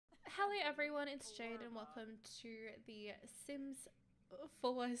Hello everyone, it's Jade and welcome to the Sims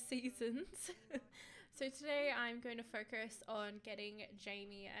 4 seasons. So today I'm going to focus on getting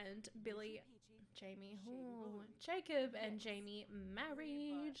Jamie and Billy, Jacob and Jamie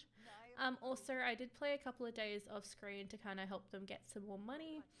married. Also I did play a couple of days off screen to kind of help them get some more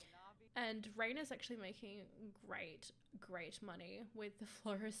money. And Raina's actually making great money with the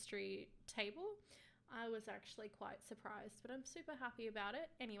floristry table. I was actually quite surprised, but I'm super happy about it.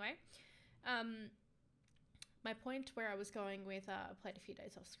 Anyway, my point where I was going with, I played a few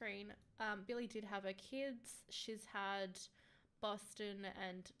days off screen. Billy did have her kids. She's had Boston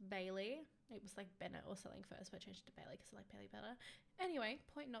and Bailey. It was like Bennett or something first, but I changed it to Bailey because I like Bailey better. Anyway,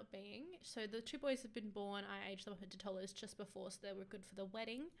 point not being, so the two boys have been born. I aged them up into toddlers just before, so they were good for the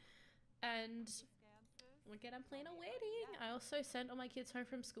wedding. And we're gonna plan a wedding. I also sent all my kids home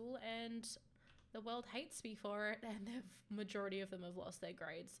from school and the world hates me for it, and the majority of them have lost their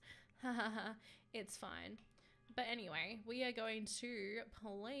grades. Hahaha, it's fine. But anyway, we are going to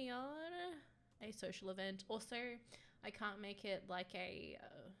plan a social event. Also, I can't make it like a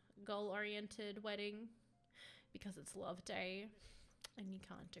goal-oriented wedding because it's love day, and you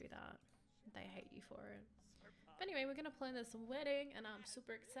can't do that. They hate you for it. But anyway, we're going to plan this wedding, and I'm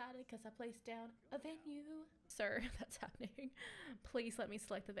super excited because I placed down a venue. So that's happening. Please let me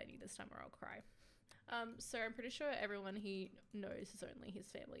select the venue this time or I'll cry. So I'm pretty sure everyone he knows is only his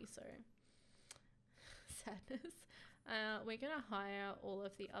family, so sadness. We're going to hire all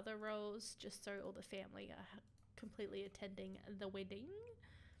of the other roles just so all the family are completely attending the wedding.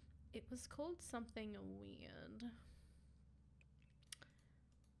 It was called something weird.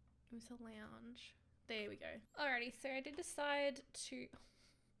 It was a lounge. There we go. Alrighty, so I did decide to...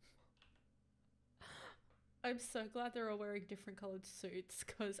 I'm so glad they're all wearing different coloured suits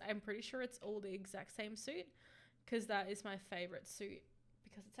because I'm pretty sure it's all the exact same suit because that is my favourite suit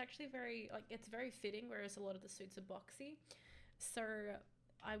because it's actually very, like, it's very fitting, whereas a lot of the suits are boxy. So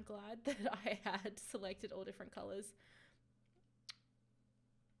I'm glad that I had selected all different colours.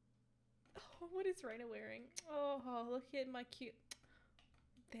 Oh, what is Raina wearing? Oh, look at my cute...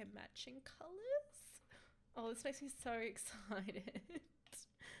 They're matching colours. Oh, this makes me so excited.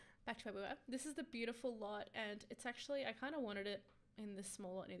 Back to where we were. This is the beautiful lot, and it's actually, I kind of wanted it in this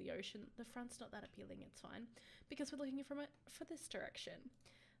small lot near the ocean. The front's not that appealing, it's fine, because we're looking from it for this direction.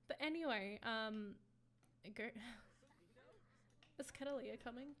 But anyway, is Catalea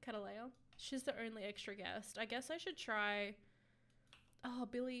coming? Catalea? She's the only extra guest. I guess I should try... Oh,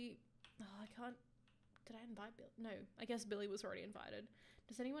 Billy... Oh, I can't... Did I invite Billy? No, I guess Billy was already invited.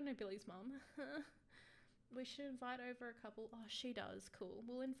 Does anyone know Billy's mum? We should invite over a couple. Oh, she does. Cool.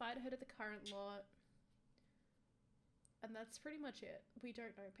 We'll invite her to the current lot. And that's pretty much it. We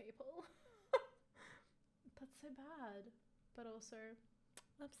don't know people. That's so bad. But also,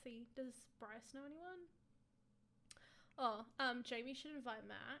 let's see. Does Bryce know anyone? Oh, Jamie should invite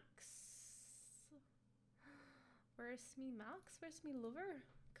Max. Where's me Max? Where's me lover?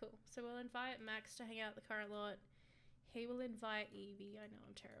 Cool. So we'll invite Max to hang out at the current lot. He will invite Evie. I know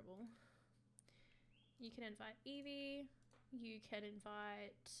I'm terrible. You can invite Evie. You can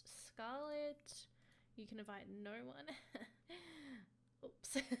invite Scarlett. You can invite no one.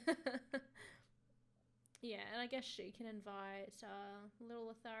 Oops. Yeah, and I guess she can invite little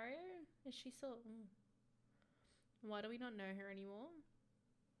Lothario. Is she still... Why do we not know her anymore?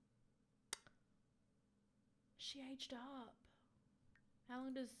 She aged up. How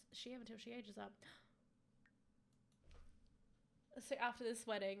long does she have until she ages up? So after this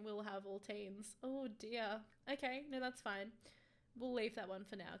wedding, we'll have all teens. Oh dear. Okay, no, that's fine. We'll leave that one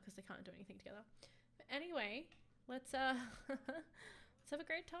for now because they can't do anything together. But anyway, let's let's have a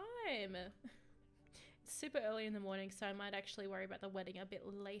great time. It's super early in the morning, so I might actually worry about the wedding a bit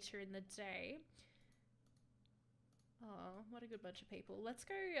later in the day. Oh, what a good bunch of people. Let's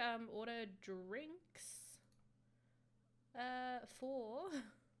go order drinks. 4.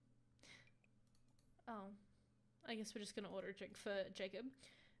 Oh. I guess we're just going to order a drink for Jacob.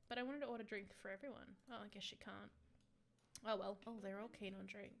 But I wanted to order a drink for everyone. Oh, I guess you can't. Oh, well. Oh, they're all keen on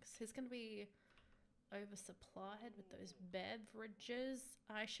drinks. He's going to be oversupplied with those beverages.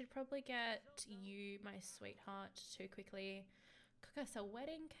 I should probably get you, my sweetheart, to quickly cook us a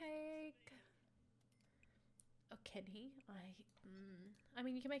wedding cake. Oh, can he? I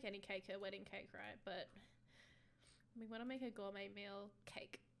mean, you can make any cake a wedding cake, right? But we want to make a gourmet meal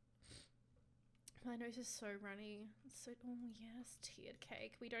cake. My nose is so runny. So, oh yes, tiered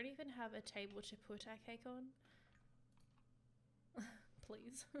cake. We don't even have a table to put our cake on.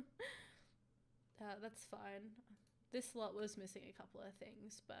 Please. That's fine. This lot was missing a couple of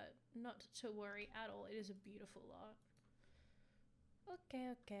things, but not to worry at all. It is a beautiful lot.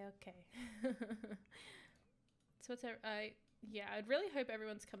 Okay. So it's yeah, I'd really hope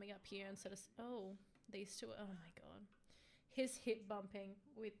everyone's coming up here instead of oh, these two. Oh my god, his hip bumping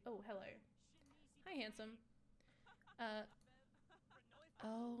with oh hello, hi handsome. Uh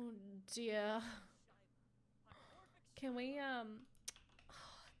oh dear. Can we oh,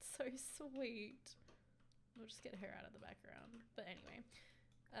 it's so sweet. We'll just get her out of the background. But anyway,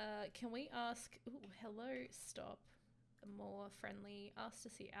 can we ask? Ooh, hello, stop. A more friendly. Ask to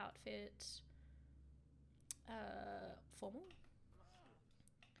see outfit. Formal.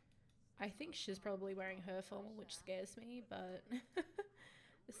 I think she's probably wearing her formal, which scares me. But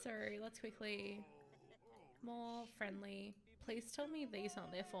so let's quickly more friendly. Please tell me these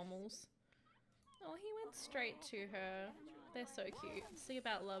aren't their formals. Oh, he went straight to her. They're so cute. See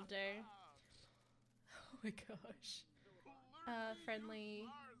about Love Day. Oh my gosh. Friendly.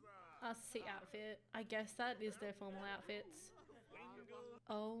 See outfit. I guess that is their formal outfits.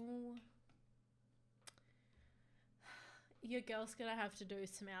 Oh. Your girl's gonna have to do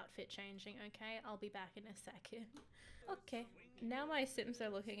some outfit changing, okay? I'll be back in a second. Okay. Now my Sims are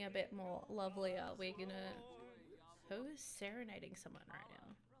looking a bit more lovelier. We're gonna... Who's serenading someone right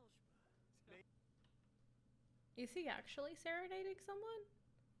now? Is he actually serenading someone?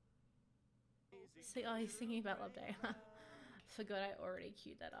 See, oh, he's thinking about Love Day. Forgot I already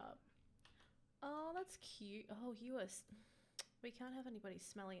queued that up. Oh, that's cute. Oh, you are... We can't have anybody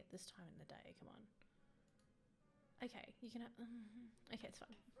smelly at this time in the day. Come on. Okay, you can have... Okay, it's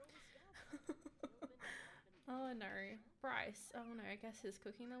fine. Oh, no. Bryce. Oh, no, I guess he's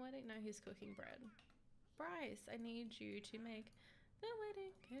cooking the wedding? No, he's cooking bread. Bryce, I need you to make the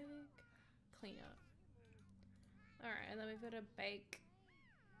wedding cake. Clean up. Alright, and then we've got to bake,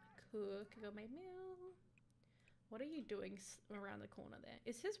 cook, go make meal. What are you doing around the corner there?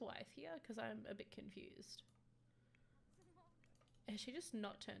 Is his wife here? Because I'm a bit confused. Has she just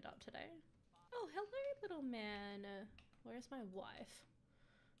not turned up today? Oh, hello, little man. Where's my wife?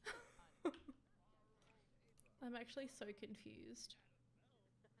 I'm actually so confused.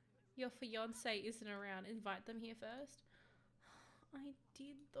 Your fiance isn't around. Invite them here first. I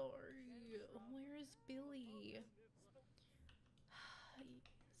did though. Where is Billy?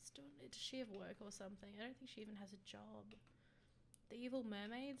 Does she have work or something? I don't think she even has a job. The evil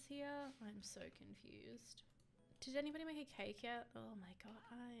mermaid's here? I'm so confused. Did anybody make a cake yet? Oh my god,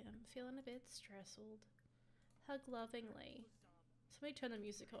 I am feeling a bit stressed. Hug lovingly. Somebody turn the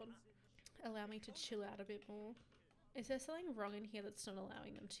music on. Allow me to chill out a bit more. Is there something wrong in here that's not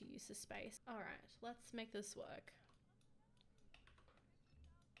allowing them to use the space? Alright, let's make this work.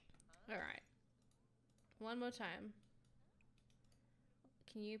 Alright. One more time.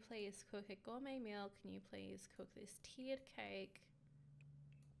 Can you please cook a gourmet meal? Can you please cook this tiered cake?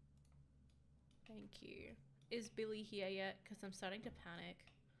 Thank you. Is Billy here yet? Because I'm starting to panic.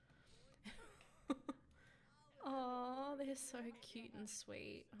 Oh, they're so cute and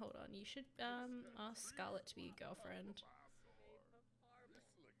sweet. Hold on, you should ask Scarlett to be your girlfriend.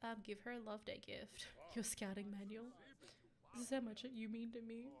 Give her a love day gift. Your scouting manual. This is how much you mean to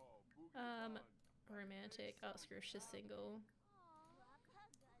me. Romantic. Ask her if she's single.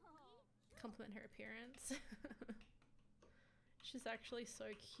 Compliment her appearance. She's actually so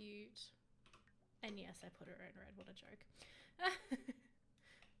cute. And yes, I put her in red. What a joke.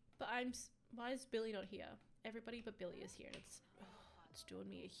 But why is Billy not here? Everybody but Billy is here, and it's doing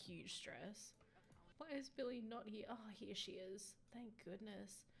me a huge stress. Why is Billy not here? Oh, here she is. Thank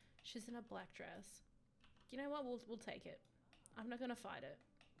goodness. She's in a black dress. You know what? We'll take it. I'm not gonna fight it.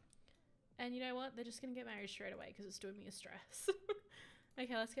 And you know what? They're just gonna get married straight away because it's doing me a stress.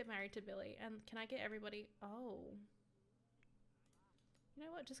 Okay, let's get married to Billy. And can I get everybody? Oh. You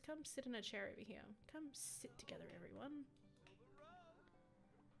know what? Just come sit in a chair over here. Come sit together, everyone.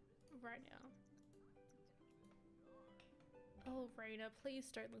 Right now. Oh, Raina,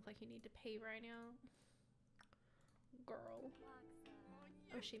 please don't look like you need to pee right now. Girl.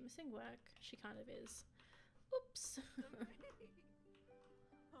 Oh, is she missing work? She kind of is. Oops.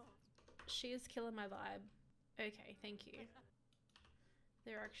 She is killing my vibe. Okay, thank you.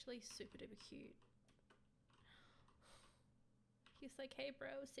 They're actually super duper cute. He's like, hey bro,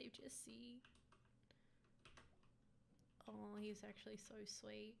 saved your seat. Oh, he's actually so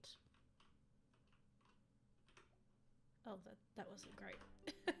sweet. Oh, that wasn't great.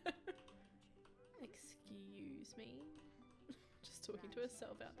 Excuse me. Just talking to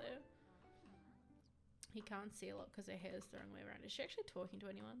herself out there. He can't see a lot because her hair's the wrong way around. Is she actually talking to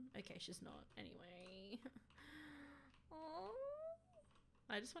anyone? Okay, she's not. Anyway. Aww.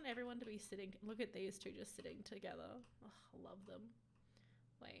 I just want everyone to be sitting. Look at these two just sitting together. Oh, I love them.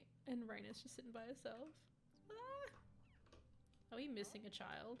 Wait, and Raina's just sitting by herself. Ah. Are we missing a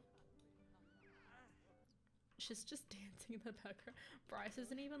child? She's just dancing in the background. Bryce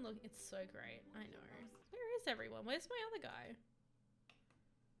isn't even looking. It's so great. I know. Where is everyone? Where's my other guy?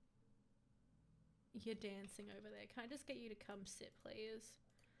 You're dancing over there. Can I just get you to come sit, please?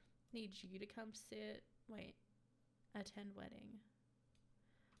 Need you to come sit. Wait. Attend wedding.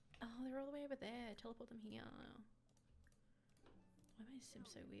 Oh, they're all the way over there. Teleport them here. Why am I sim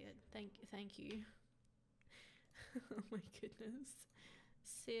so weird? Thank you. Oh my goodness.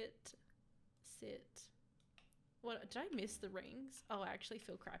 Sit. What, did I miss the rings? Oh, I actually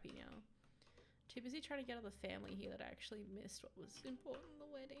feel crappy now. Too busy trying to get all the family here that I actually missed what was important in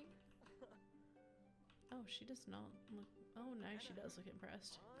the wedding. Oh, she does not look... Oh no, she does look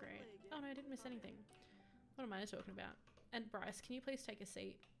impressed. Great. Oh no, I didn't miss anything. What am I talking about? And Bryce, can you please take a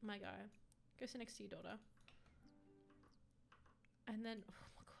seat? My guy. Go sit next to your daughter. And then... Oh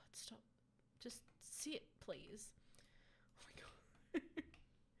my god, stop. Just sit, please. Oh my god.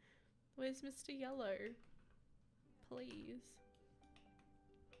 Where's Mr. Yellow? Please.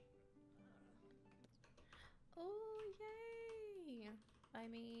 Oh, yay! I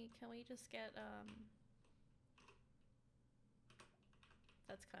mean, can we just get,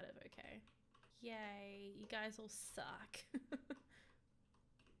 That's kind of okay. Yay, you guys all suck.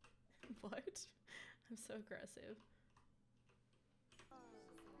 What? I'm so aggressive.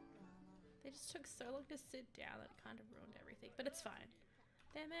 They just took so long to sit down that it kind of ruined everything, but it's fine.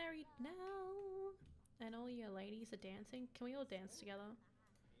 They're married now. And all your ladies are dancing. Can we all dance together?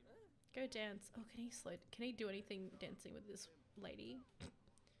 Go dance. Oh, can he do anything dancing with this lady?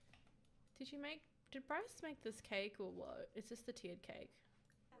 Did Bryce make this cake or what? Is this the tiered cake?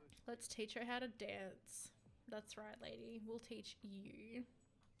 Let's teach her how to dance. That's right, lady. We'll teach you.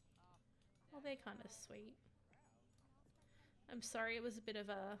 Oh, they're kind of sweet. I'm sorry it was a bit of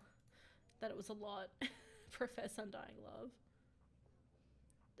that it was a lot. Profess Undying Love.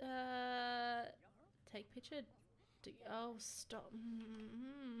 Take picture. Oh, stop.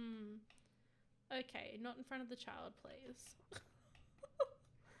 Okay, not in front of the child, please.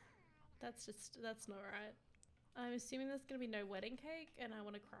 That's not right. I'm assuming there's gonna be no wedding cake and I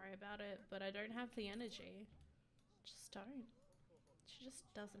want to cry about it, but I don't have the energy. Just don't. She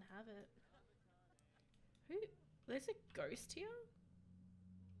just doesn't have it. Who? There's a ghost here?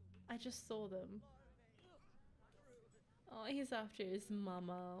 I just saw them. Oh, he's after his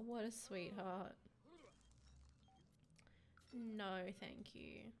mama. What a sweetheart. No, thank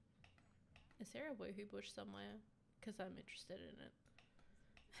you. Is there a woohoo bush somewhere? Because I'm interested in it.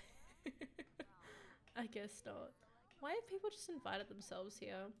 I guess not. Why have people just invited themselves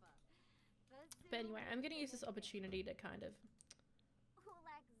here? But anyway, I'm going to use this opportunity to kind of...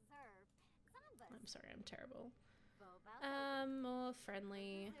 I'm sorry, I'm terrible. More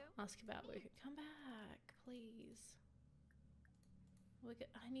friendly. Ask about woohoo. Come back, please.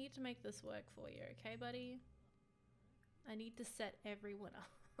 I need to make this work for you, okay, buddy? I need to set everyone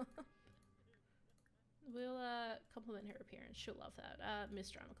up. We'll compliment her appearance. She'll love that. Miss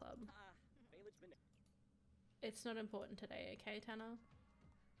Drama Club. It's not important today, okay, Tanner?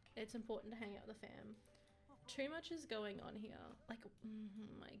 It's important to hang out with the fam. Too much is going on here. Like,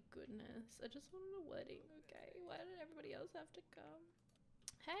 my goodness. I just wanted a wedding, okay? Why did everybody else have to come?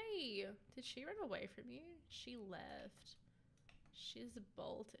 Hey! Did she run away from you? She left. She's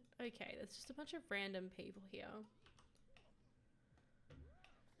bolted. Okay, there's just a bunch of random people here.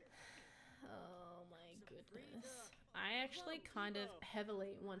 Oh my goodness. I actually kind of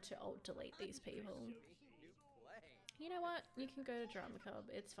heavily want to alt delete these people. You know what? You can go to Drama Club.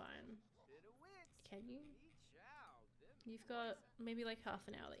 It's fine. Can you? You've got maybe like half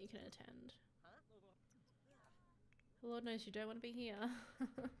an hour that you can attend. Lord knows you don't want to be here.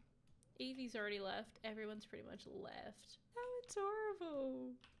 Evie's already left. Everyone's pretty much left. Oh, it's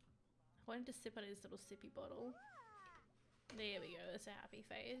horrible. I wanted to sip on his little sippy bottle. There we go. That's a happy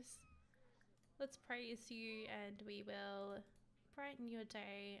face. Let's praise you and we will brighten your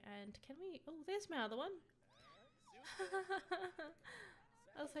day. And can we... Oh, there's my other one.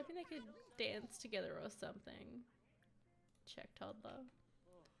 I was hoping they could dance together or something. Check toddler.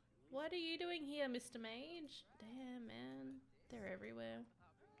 What are you doing here, Mr. Mage? Damn, man. They're everywhere.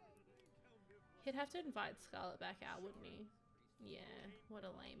 He'd have to invite Scarlet back out, wouldn't he? Yeah, what a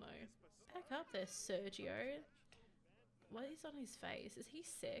lame-o. Back up there, Sergio. What is on his face? Is he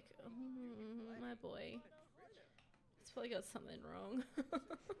sick? My boy. He's probably got something wrong.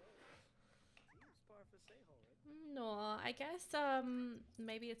 No, I guess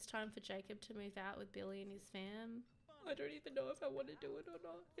maybe it's time for Jacob to move out with Billy and his fam. I don't even know if I want to do it or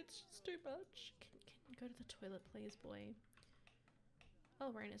not. It's just too much. Can you go to the toilet, please, boy?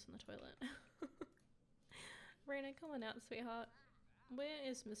 Oh, Raina's on the toilet. Raina, come on out, sweetheart. Where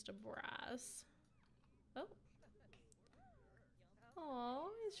is Mr. Brass? Oh. Oh,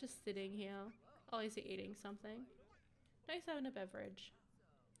 he's just sitting here. Oh, is he eating something? No, he's having a beverage.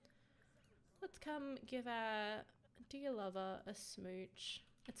 Let's come give our dear lover a smooch.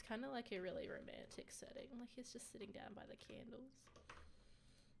 It's kind of like a really romantic setting. Like he's just sitting down by the candles.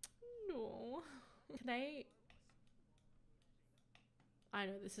 No. Can they... I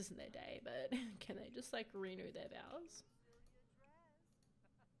know this isn't their day, but can they just like renew their vows?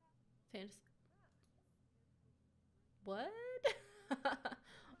 Fantasy. What?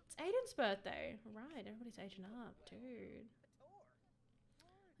 It's Aiden's birthday. Right, everybody's aging up, dude.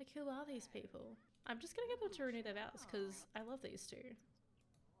 Like, who are these people? I'm just gonna get them to renew their vows because I love these two.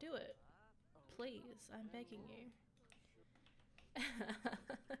 Do it. Please, I'm begging you.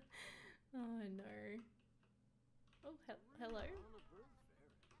 Oh no. Oh, hello.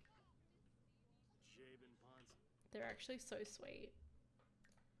 They're actually so sweet.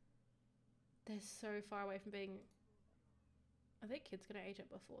 They're so far away from being... Are their kids gonna age up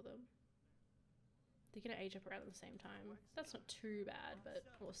before them? They're gonna age up around the same time. That's not too bad, but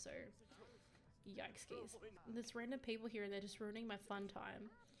also... Yikes skis. There's random people here and they're just ruining my fun time.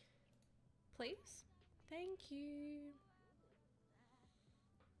 Please? Thank you.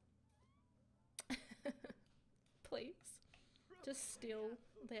 Please. Just steal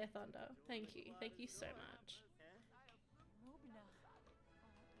their thunder. Thank you. Thank you so much.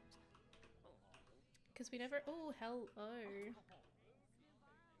 Because we never... Oh, hello.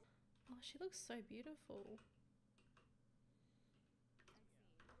 Oh, she looks so beautiful.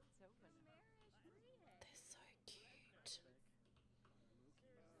 They're so cute.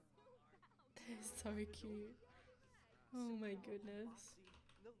 They're so cute. Oh my goodness.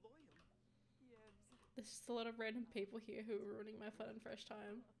 There's just a lot of random people here who are ruining my fun and fresh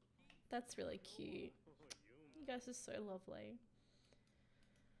time. That's really cute. You guys are so lovely.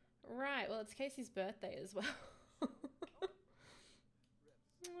 Right, well, it's Casey's birthday as well.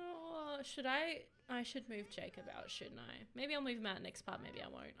 Oh, should I should move Jacob out, shouldn't I? Maybe I'll move him out next part, maybe I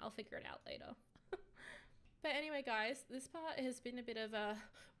won't. I'll figure it out later. But anyway, guys, this part has been a bit of a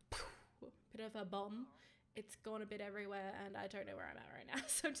bomb. It's gone a bit everywhere and I don't know where I'm at right now.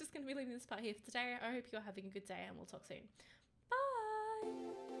 So I'm just going to be leaving this part here for today. I hope you're having a good day and we'll talk soon.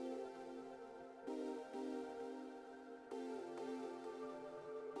 Bye!